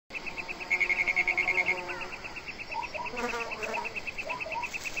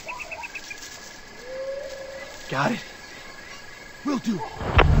Got it. Will do.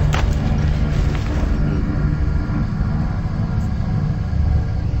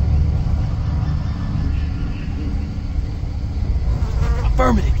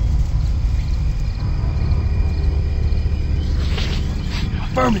 Affirmative.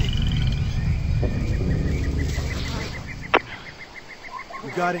 Affirmative.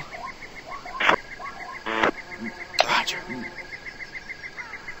 You got it? Roger.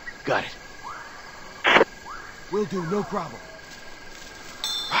 Got it. Will do, no problem.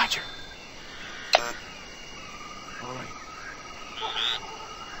 Roger. All right.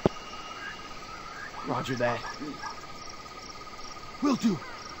 Roger that. Will do.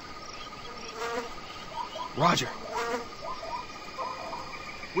 Roger.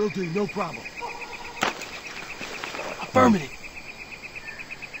 Will do, no problem. Affirmative.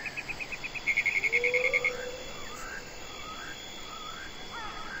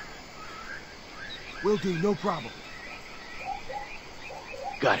 Will do, no problem.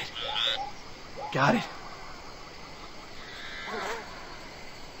 Got it. Got it.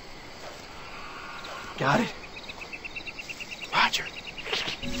 Got it. Roger.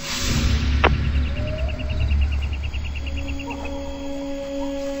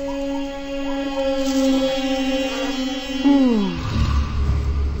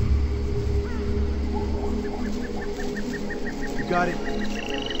 You got it.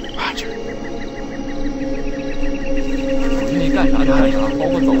 Roger. 我愿意干啥就干啥，包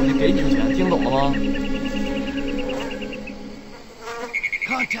括走就给你们钱，听懂了吗？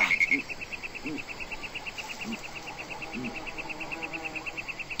 Contact.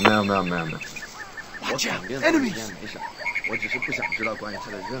 没有，我 Watch 肯 out. 定他们之 Enemies. 间没什么，我只是不想知道关于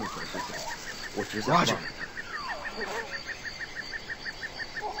他的任何事情，我只想忘了他。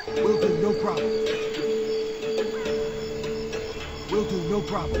 Will do, no problem. Will do, no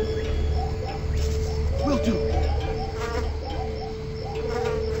problem. Will do.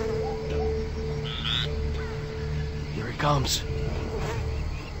 Here it comes.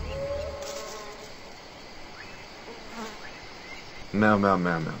 没有，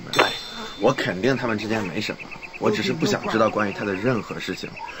我肯定他们之间没什么，我只是不想知道关于他的任何事情，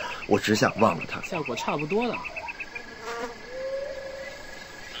我只想忘了他。效果差不多了。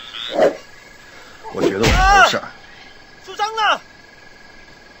我觉得我没事儿。受伤了。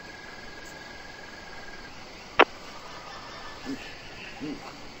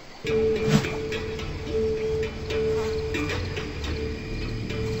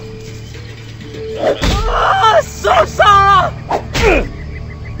啊！受伤了。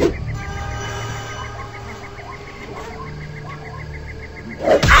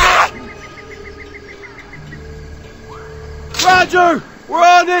Roger, we're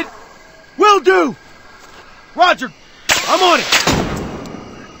on it. Will do. Roger, I'm on it.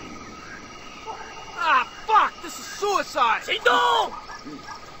 Ah, fuck! This is suicide. 行动！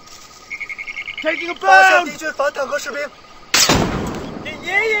 Taking a 发现 bound. 敌军反坦克士兵，给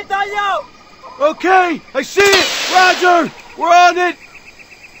爷爷弹药。 Okay, I see it. Roger, we're on it.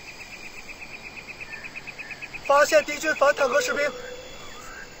 发现敌军反坦克士兵，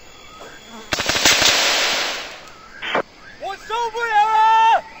我受不了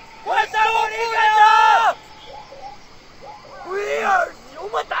了！快带我离开这！威尔，有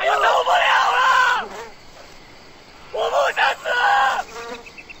没打药？我受不了了！我不想死！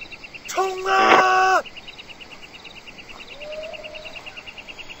冲啊！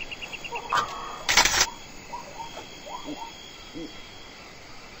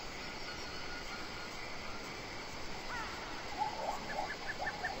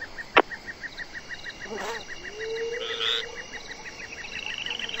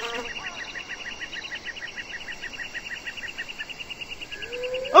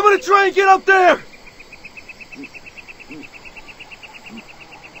 I'm gonna try and get up there.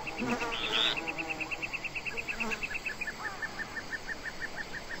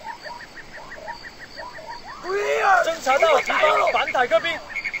威尔，侦察到敌方反坦克兵。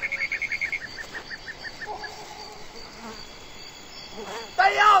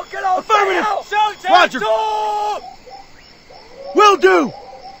弹药，给老子弹药！向前冲 Will do.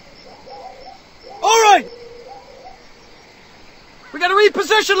 All right. We gotta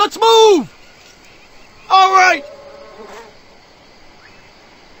reposition. Let's move. All right.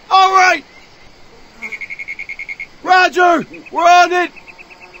 All right. Roger, we're on it.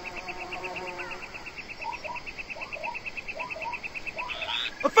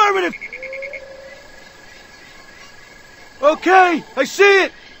 Affirmative. Okay, I see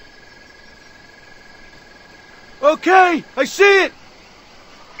it. Okay, I see it.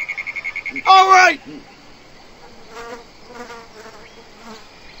 All right.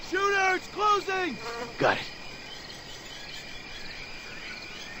 Shooters closing. Got it.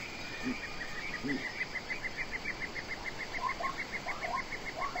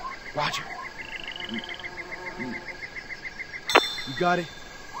 Roger. You got it?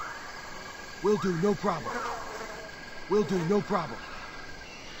 Will do, no problem. Will do, no problem.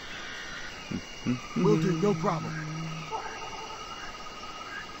 Will do, no problem.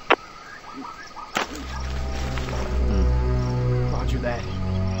 Roger that.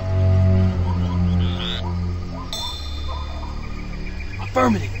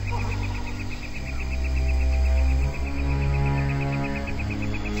 Affirmative.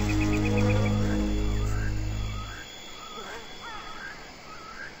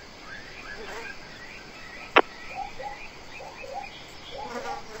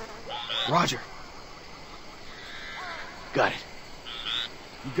 Roger. Got it.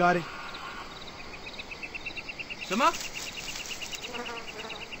 You got it? 什么？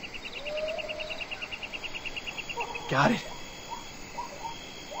 Got it.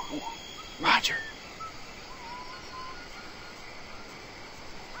 Roger.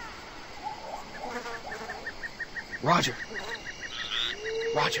 Roger.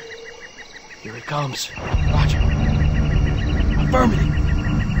 Roger. Here it comes. Roger. Affirmative.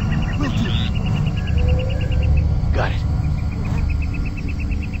 Will do. Got it.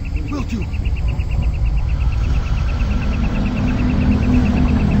 Will do.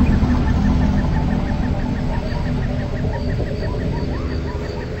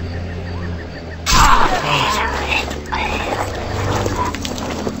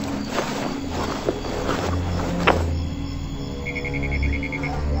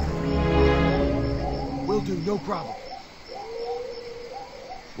 Will do, no problem.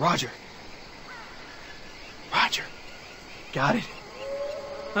 Roger. Roger. Got it?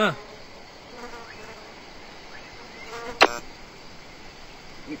 嗯，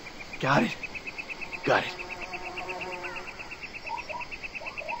 Got it? Got it.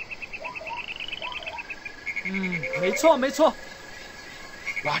 嗯，没错没错。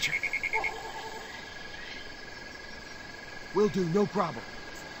 Roger. Will do, no problem.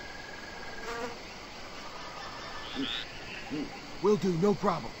 Will do, no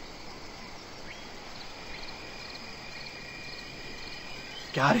problem.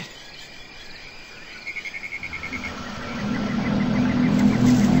 Got it?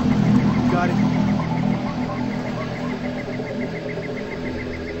 Got it?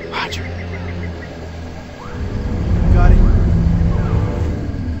 Roger. Got it?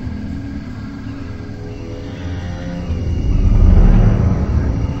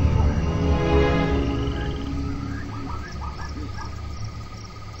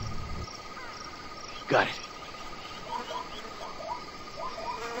 Got it.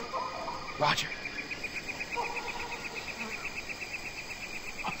 Roger.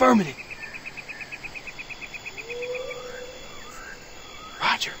 Affirmative.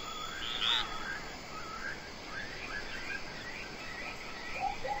 Roger.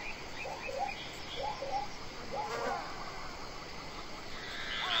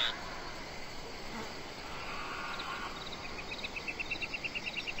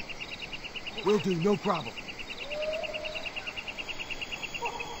 Will do, no problem.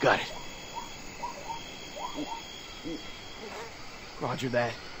 Got it. Roger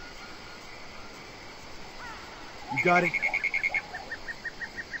that. You got it?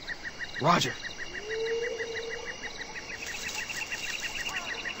 Roger.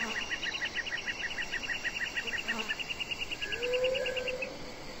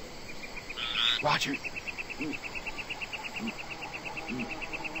 Roger.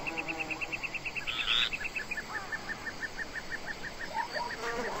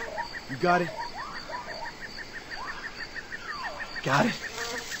 You got it? Got it?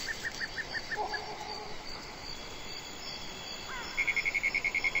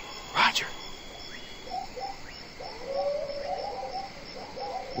 Roger.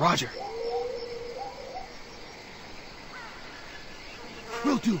 Roger.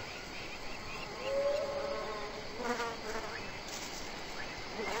 Will do.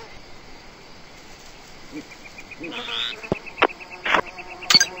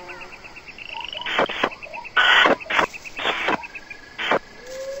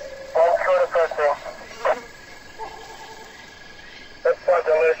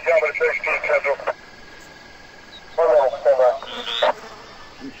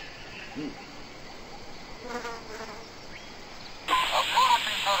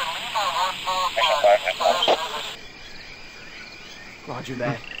 Roger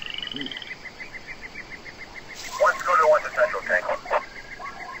that. Let's go to one to Central Tango.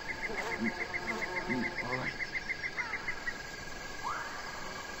 All right.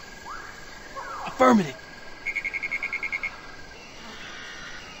 Affirmative.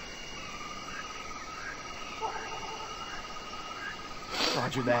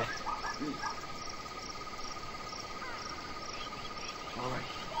 Roger that. All right.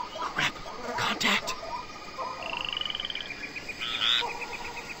 Crap. Contact.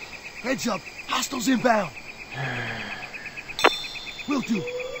 Heads up. Hostiles inbound. Will do.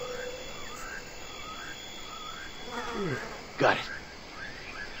 Got it.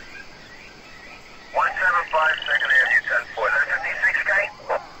 175, second air, you 10-4. That's a D6 guy?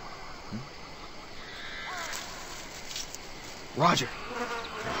 Roger.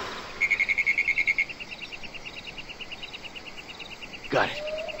 Got it.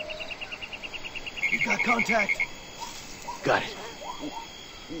 We got contact. Got it.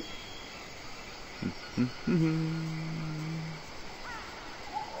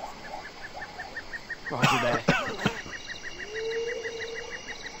 Roger that.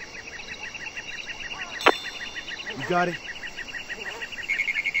 You got it?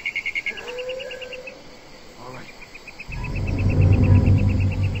 All right.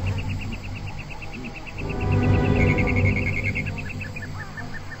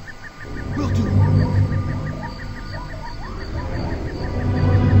 Will do.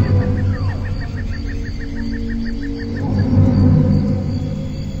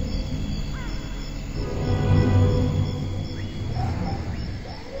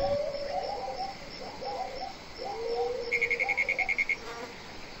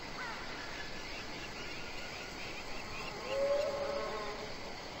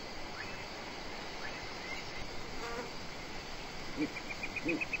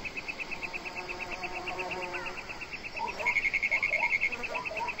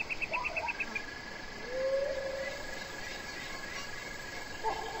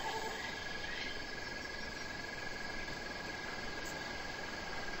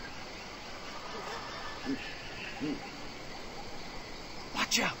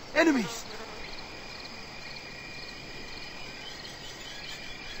 Watch out! Enemies!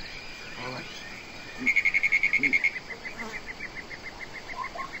 All right.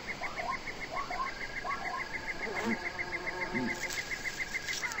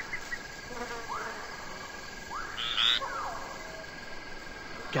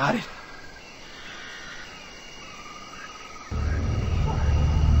 Got it.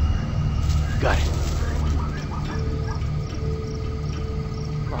 Got it.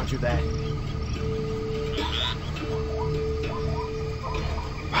 Roger that.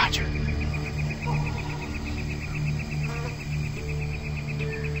 Roger.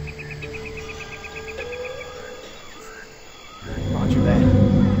 Roger that.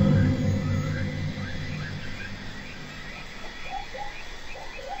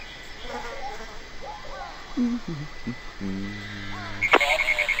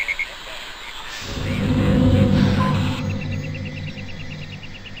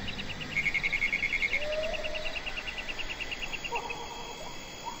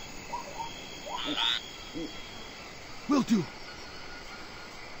 Will do.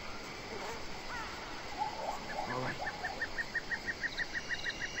 All right.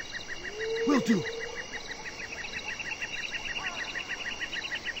 Will do.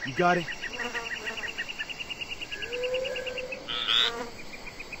 You got it?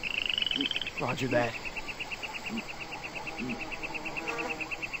 Roger that.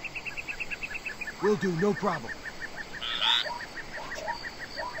 Will do, no problem.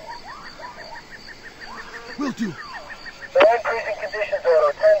 Will do. No increasing conditions,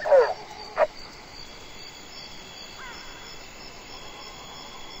 Auto 10-2.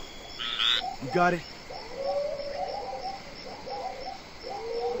 You got it?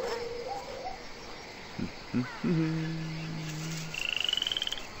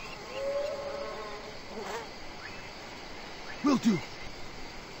 Will do.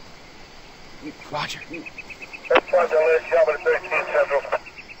 Roger. That's on the list, Shelby 13 Central.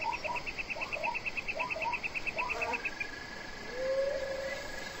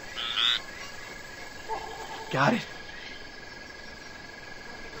 Got it.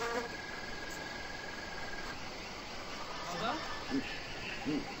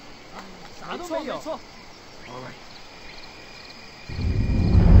 All right.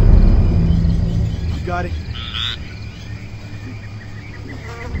 You got it?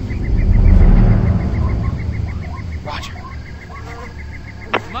 Roger.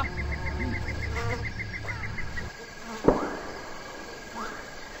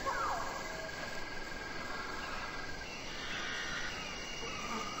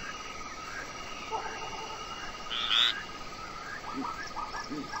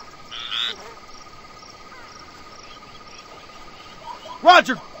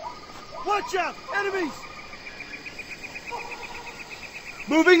 Roger! Watch out! Enemies!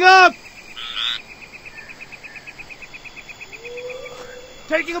 Moving up!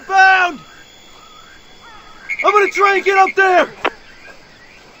 Taking a bound! I'm gonna try and get up there!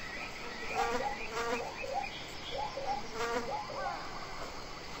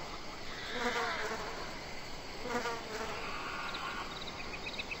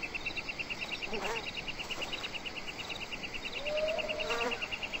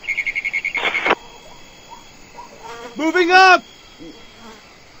 Moving up!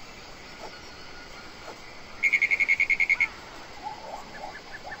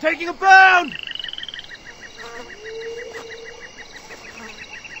 Taking a bound!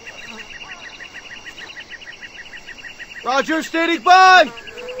 Roger, standing by!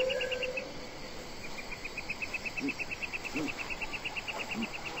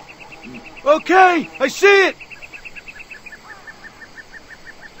 Okay, I see it!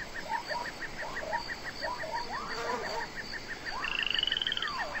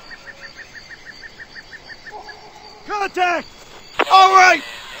 Contact! All right!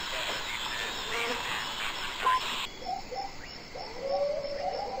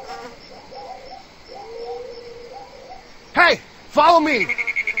 Hey, follow me!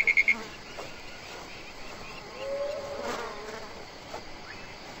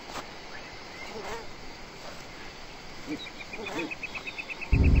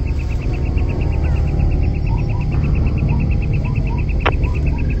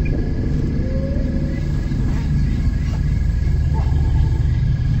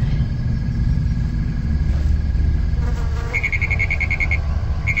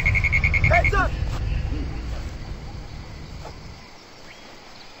 Heads up!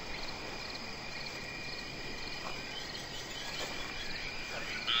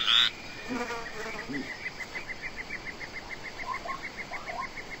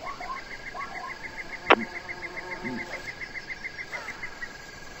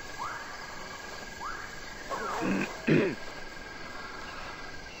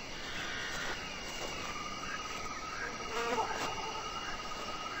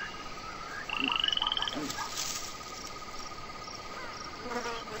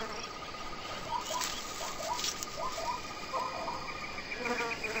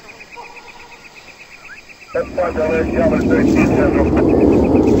 That's 5 Delta, Java 13 Central.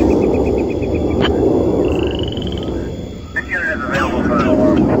 This unit is available for an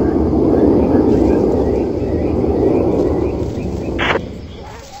alarm.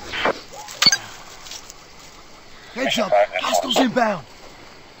 Heads up! Hostiles inbound!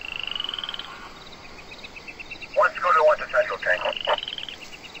 One scooter, one to Central Tank.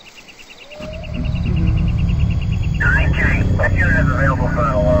 Recue, this unit is available for an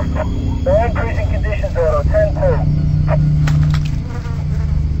alarm. No increasing conditions, Auto 10-2.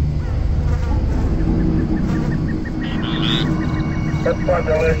 That's 5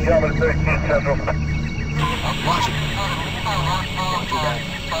 Delta, Java 13 Central. Roger.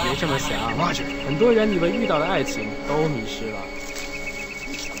 别这么想， Roger. 很多人以为遇到的爱情都迷失了。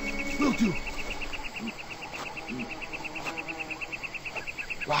 Will do.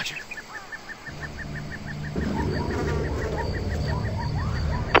 Roger.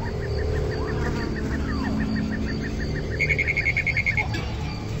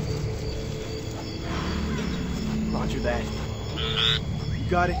 Roger that. You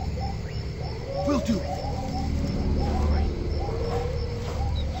got it? Will do. All right.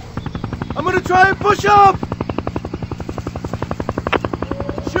 I'm gonna try and push up!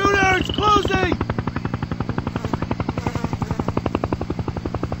 Shooters, close!